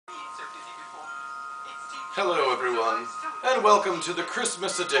Hello everyone, and welcome to the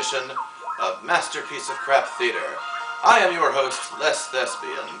Christmas edition of Masterpiece of Crap Theater. I am your host, Les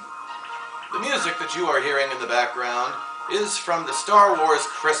Thespian. The music that you are hearing in the background is from the Star Wars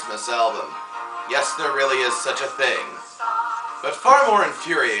Christmas album. Yes, there really is such a thing. But far more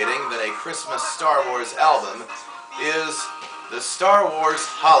infuriating than a Christmas Star Wars album is the Star Wars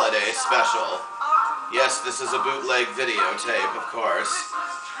Holiday Special. Yes, this is a bootleg videotape, of course.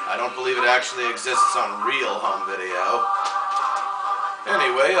 I don't believe it actually exists on real home video.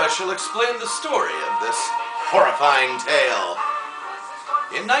 Anyway, I shall explain the story of this horrifying tale.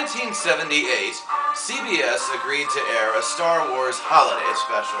 In 1978, CBS agreed to air a Star Wars Holiday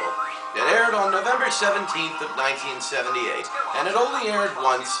Special. It aired on November 17th of 1978, and it only aired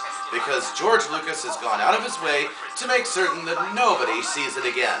once because George Lucas has gone out of his way to make certain that nobody sees it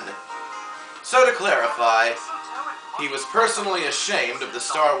again. So to clarify, he was personally ashamed of the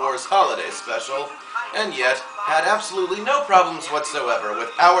Star Wars Holiday Special, and yet had absolutely no problems whatsoever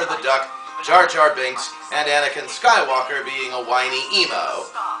with Howard the Duck, Jar Jar Binks, and Anakin Skywalker being a whiny emo.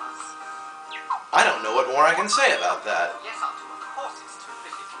 I don't know what more I can say about that.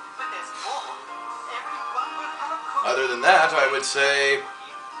 Other than that, I would say,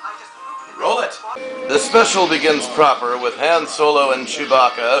 roll it. The special begins proper with Han Solo and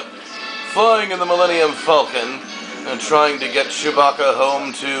Chewbacca flying in the Millennium Falcon and trying to get Chewbacca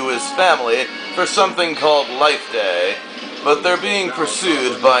home to his family for something called Life Day, but they're being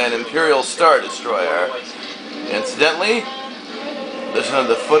pursued by an Imperial Star Destroyer. Incidentally, the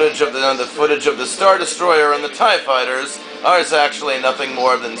footage of the Star Destroyer and the TIE Fighters is actually nothing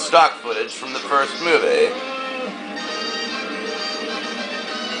more than stock footage from the first movie.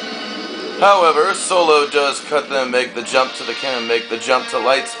 However, Solo does make the jump to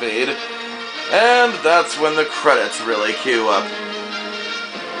light speed, and that's when the credits really cue up.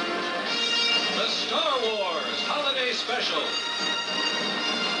 The Star Wars Holiday Special,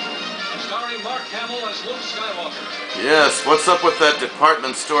 starring Mark Hamill as Luke Skywalker. Yes, what's up with that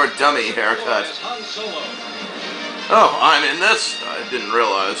department store dummy haircut? As Han Solo. Oh, I'm in this? I didn't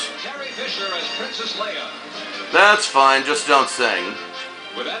realize. Carrie Fisher as Princess Leia. That's fine, just don't sing.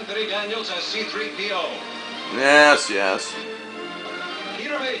 With Anthony Daniels as C-3PO. Yes.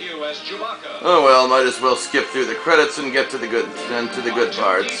 Peter Mayhew as Chewbacca. Oh well, might as well skip through the credits and get to the good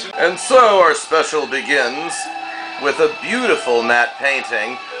parts. And so our special begins with a beautiful matte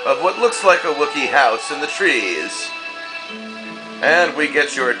painting of what looks like a Wookiee house in the trees. And we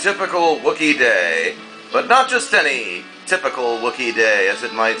get your typical Wookiee day, but not just any typical Wookiee day as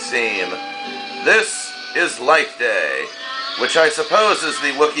it might seem. This is Life Day, which I suppose is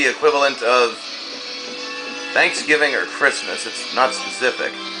the Wookiee equivalent of Thanksgiving or Christmas. It's not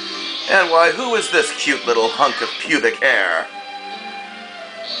specific. And why, who is this cute little hunk of pubic hair?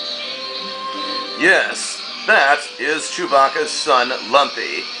 Yes, that is Chewbacca's son,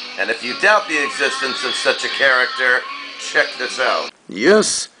 Lumpy. And if you doubt the existence of such a character, check this out.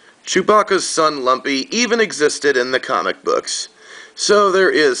 Yes, Chewbacca's son, Lumpy, even existed in the comic books. So there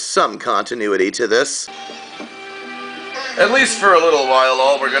is some continuity to this. At least for a little while,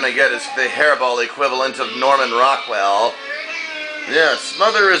 all we're going to get is the hairball equivalent of Norman Rockwell. Yes,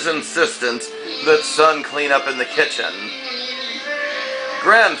 Mother is insistent that son clean up in the kitchen.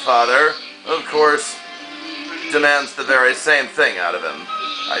 Grandfather, of course, demands the very same thing out of him,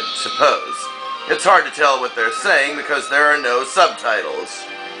 I suppose. It's hard to tell what they're saying because there are no subtitles.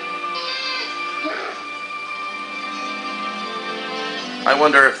 I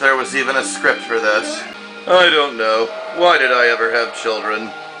wonder if there was even a script for this. I don't know. Why did I ever have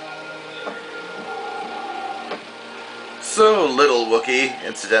children? So, little Wookiee,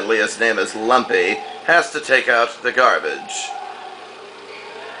 incidentally his name is Lumpy, has to take out the garbage.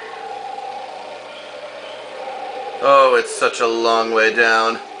 Oh, it's such a long way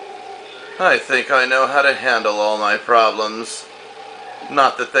down. I think I know how to handle all my problems.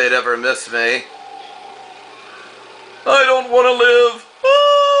 Not that they'd ever miss me. I don't want to live!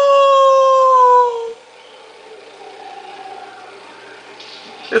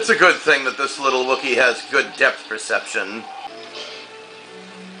 It's a good thing that this little Wookiee has good depth perception.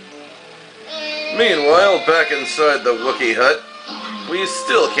 Meanwhile, back inside the Wookiee hut, we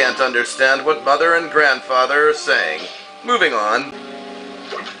still can't understand what Mother and Grandfather are saying. Moving on.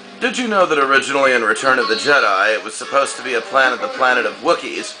 Did you know that originally in Return of the Jedi, it was supposed to be the planet of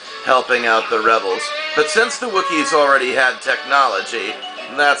Wookiees, helping out the rebels? But since the Wookiees already had technology,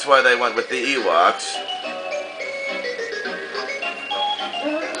 that's why they went with the Ewoks.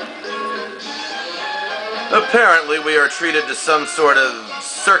 Apparently we are treated to some sort of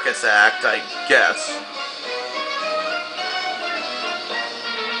circus act, I guess.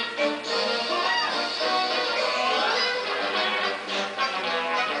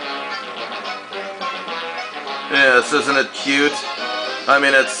 Yes, isn't it cute? I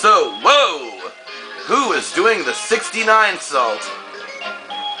mean, it's so... Whoa! Who is doing the 69 salt?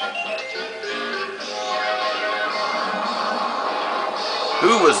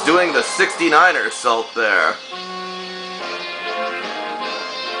 Who was doing the 69er salt there?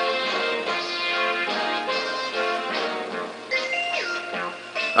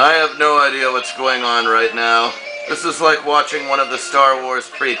 I have no idea what's going on right now. This is like watching one of the Star Wars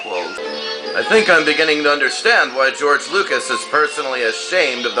prequels. I think I'm beginning to understand why George Lucas is personally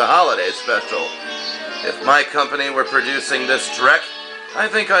ashamed of the holiday special. If my company were producing this dreck, I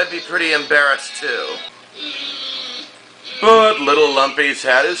think I'd be pretty embarrassed too. But little Lumpy's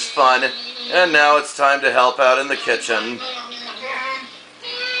had his fun, and now it's time to help out in the kitchen.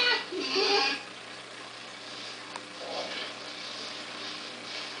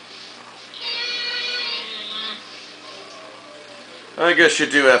 I guess you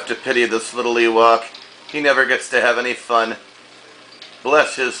do have to pity this little Ewok. He never gets to have any fun.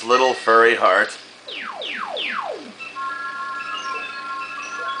 Bless his little furry heart.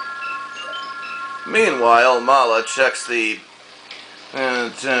 Meanwhile, Mala checks the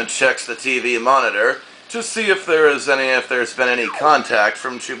TV monitor to see if there's been any contact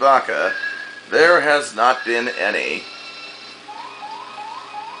from Chewbacca. There has not been any.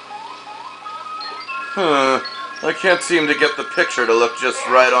 I can't seem to get the picture to look just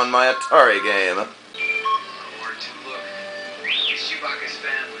right on my Atari game.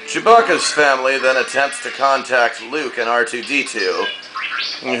 Chewbacca's family then attempts to contact Luke and R2-D2,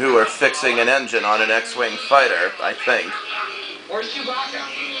 who are fixing an engine on an X-Wing fighter, I think. Where's Chewbacca?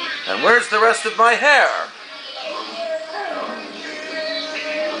 And where's the rest of my hair?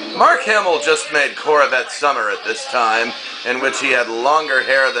 Mark Hamill just made Corvette Summer at this time, in which he had longer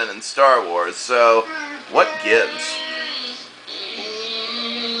hair than in Star Wars, so what gives?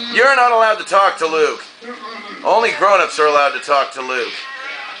 You're not allowed to talk to Luke. Only grown-ups are allowed to talk to Luke.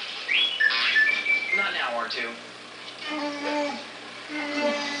 Not now, R2.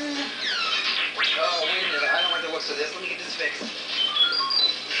 Oh, wait a minute. I don't like the looks of this. Let me get this fixed.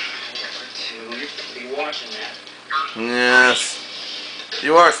 R2, you're supposed to be watching that. Yes.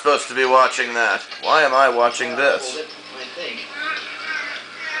 You are supposed to be watching that. Why am I watching this? I think.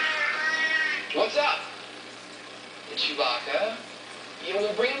 What's up? It's Chewbacca. You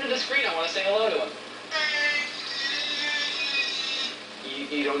will bring him to the screen. I want to say hello to him.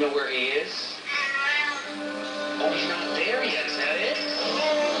 You don't know where he is? Oh, he's not there yet. Is that it?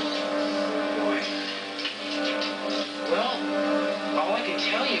 Boy. Well, all I can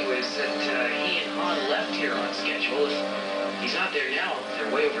tell you is that he and Han left here on schedule. If he's not there now, they're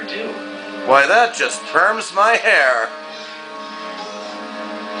way overdue. Why, that just perms my hair.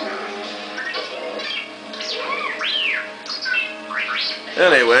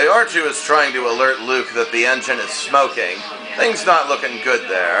 Anyway, R2 is trying to alert Luke that the engine is smoking. Thing's not looking good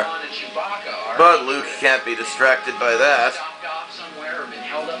there. But Luke can't be distracted by that. Chopped off somewhere or been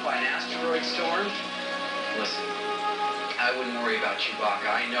held up by an asteroid storm? Listen, I wouldn't worry about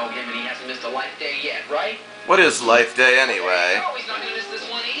Chewbacca. I know him and he hasn't missed a life day yet, right? What is Life Day anyway? Oh, he's not going to miss this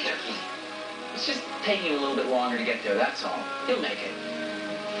one either. It's just taking a little bit longer to get there, that's all. He'll make it.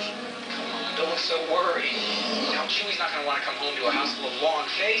 Come on, don't look so worried. Now, Chewie's not going to want to come home to a house full of long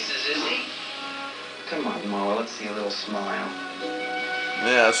faces, is he? Come on, Mara, let's see a little smile.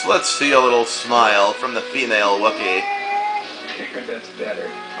 Yes, let's see a little smile from the female Wookiee. That's better.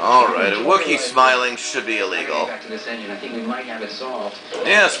 Alright, a Wookiee smiling should be illegal. Back to this engine. I think we might have it solved.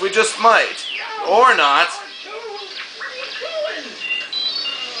 Yes, we just might. Or not.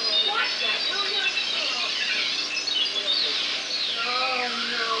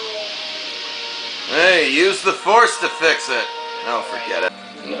 Hey, use the Force to fix it. No, forget it.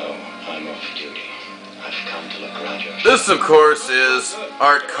 No, I'm off duty. I've come to look around your... This, of course, is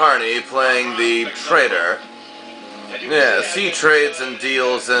Art Carney playing the trader. Yes, he trades and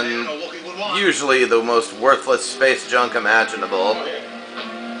deals in usually the most worthless space junk imaginable.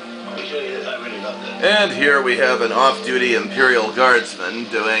 And here we have an off-duty Imperial Guardsman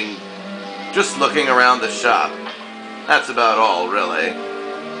just looking around the shop. That's about all, really.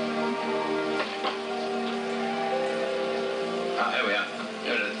 Here we are.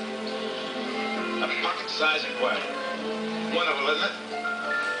 Here it is. A pocket-sized aquarium. Wonderful, isn't it?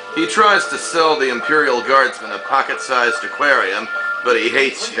 He tries to sell the Imperial Guardsman a pocket-sized aquarium, but he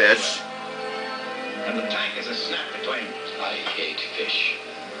hates fish. And the tank is a snap between. I hate fish.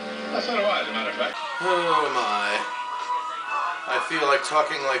 So do I, as a matter of fact. Oh my. I feel like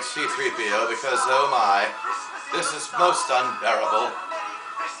talking like C-3PO because, oh my, this is most unbearable.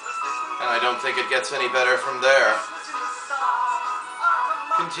 And I don't think it gets any better from there.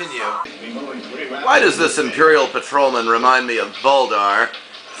 continue. Why does this Imperial Patrolman remind me of Voldar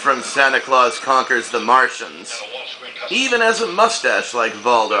from Santa Claus Conquers the Martians? He even has a mustache like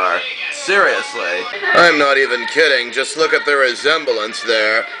Voldar. Seriously. I'm not even kidding, just look at the resemblance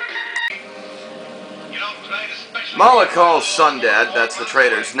there. Mala calls Sundad, that's the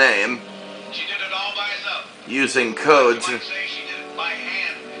traitor's name, using codes.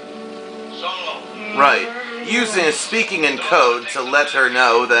 Right, speaking in code to let her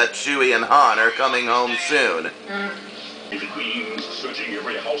know that Chewie and Han are coming home soon.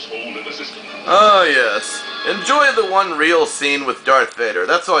 Oh yes, enjoy the one real scene with Darth Vader,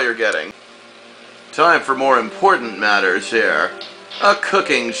 that's all you're getting. Time for more important matters here. A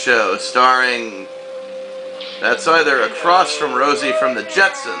cooking show starring... That's either Across from Rosie from the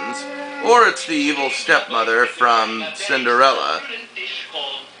Jetsons, or it's the evil stepmother from Cinderella.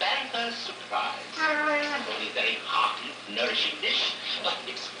 Very hearty, nourishing dish, but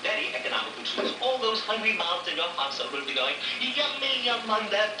it's very economical too. All those hungry mouths in your house will be going yummy yum on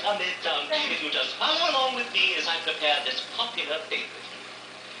their tummy tum. If you just follow along with me as I prepare this popular favorite.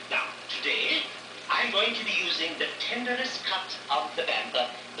 Now, today, I'm going to be using the tenderest cut of the bamber,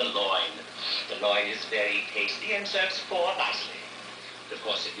 the loin. The loin is very tasty and serves four nicely. Of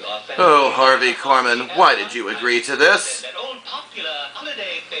course, if you are Oh, Harvey Korman, why did you agree to this?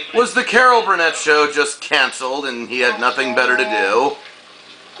 Was the Carol Burnett show just cancelled and he had nothing better to do?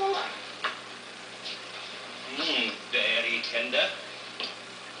 Very tender.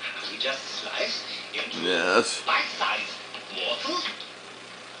 We just slice into bite-sized morsels.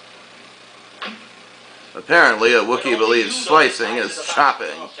 Apparently, a Wookiee believes slicing is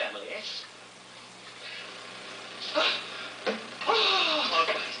chopping.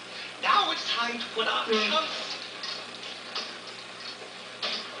 Now it's time to put our chunks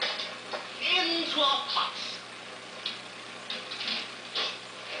into our pots.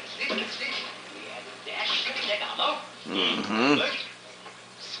 That's it. We add a dash of oregano.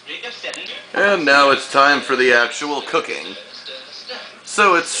 Sprig of cinnamon. And now it's time for the actual cooking.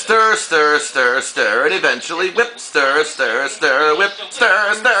 So it's stir, stir, stir, stir, and eventually whip, stir, stir, stir, whip,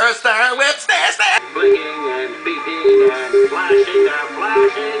 stir, stir, stir, whip, stir, stir. Blinking and beeping and flashing, they're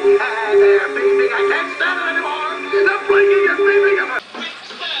flashing, and they're beeping. I can't stand it anymore. The blinking and beeping of Whip,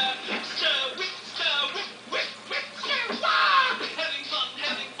 stir, whip, stir, whip, whip, whip, stir. Ah!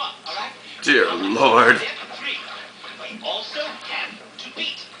 Having fun, all right? Dear Lord. We also have to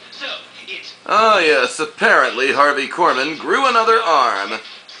beat. So, it's... Oh yes, apparently Harvey Korman grew another arm,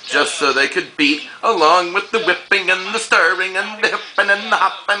 just so they could beat along with the whipping and the stirring and the hipping and the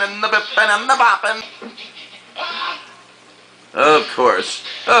hopping and the bipping and the bopping. Of course,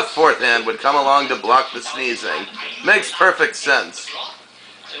 a fourth hand would come along to block the sneezing. Makes perfect sense.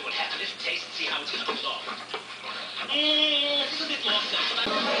 So what happened is taste and see how it's going to go. It's a bit more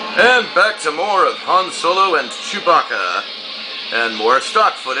sensible. And back to more of Han Solo and Chewbacca. And more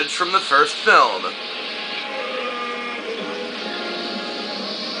stock footage from the first film.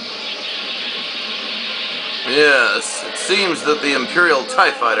 Yes, it seems that the Imperial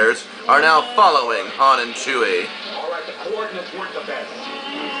TIE Fighters are now following Han and Chewie. all right, the coordinates weren't the best.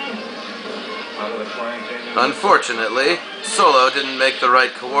 Unfortunately, Solo didn't make the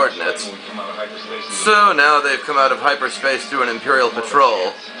right coordinates. So now they've come out of hyperspace through an Imperial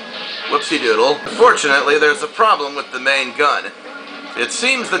patrol. Whoopsie-doodle. Fortunately, there's a problem with the main gun. It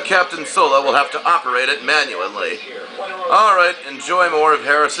seems that Captain Solo will have to operate it manually. Alright, enjoy more of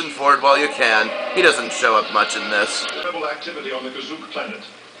Harrison Ford while you can. He doesn't show up much in this. Rebel activity on the Gazook planet.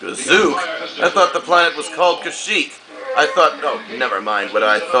 Gazook? I thought the planet was called Kashyyyk. I thought... oh, never mind what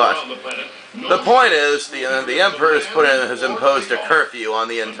I thought. The point is, the Emperor has imposed a curfew on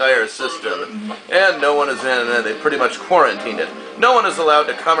the entire system. And no one is in, they pretty much quarantined it. No one is allowed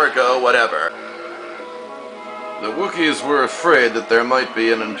to come or go, whatever. The Wookiees were afraid that there might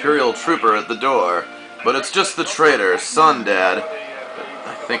be an Imperial trooper at the door, but it's just the traitor, Sundad.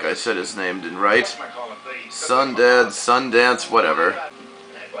 I think I said his name right. Sundad, Sundance, whatever.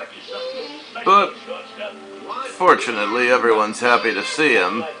 But fortunately, everyone's happy to see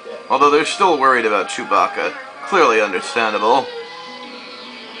him, although they're still worried about Chewbacca. Clearly understandable.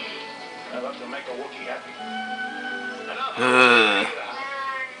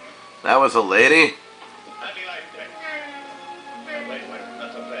 That was a lady? Wait,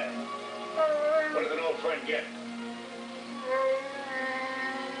 that's a fair. What did an old friend get?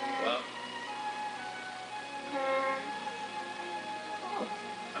 Well,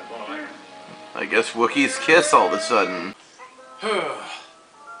 I'm all right. I guess Wookiees kiss all of a sudden.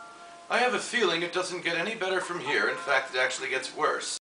 I have a feeling it doesn't get any better from here. In fact, it actually gets worse.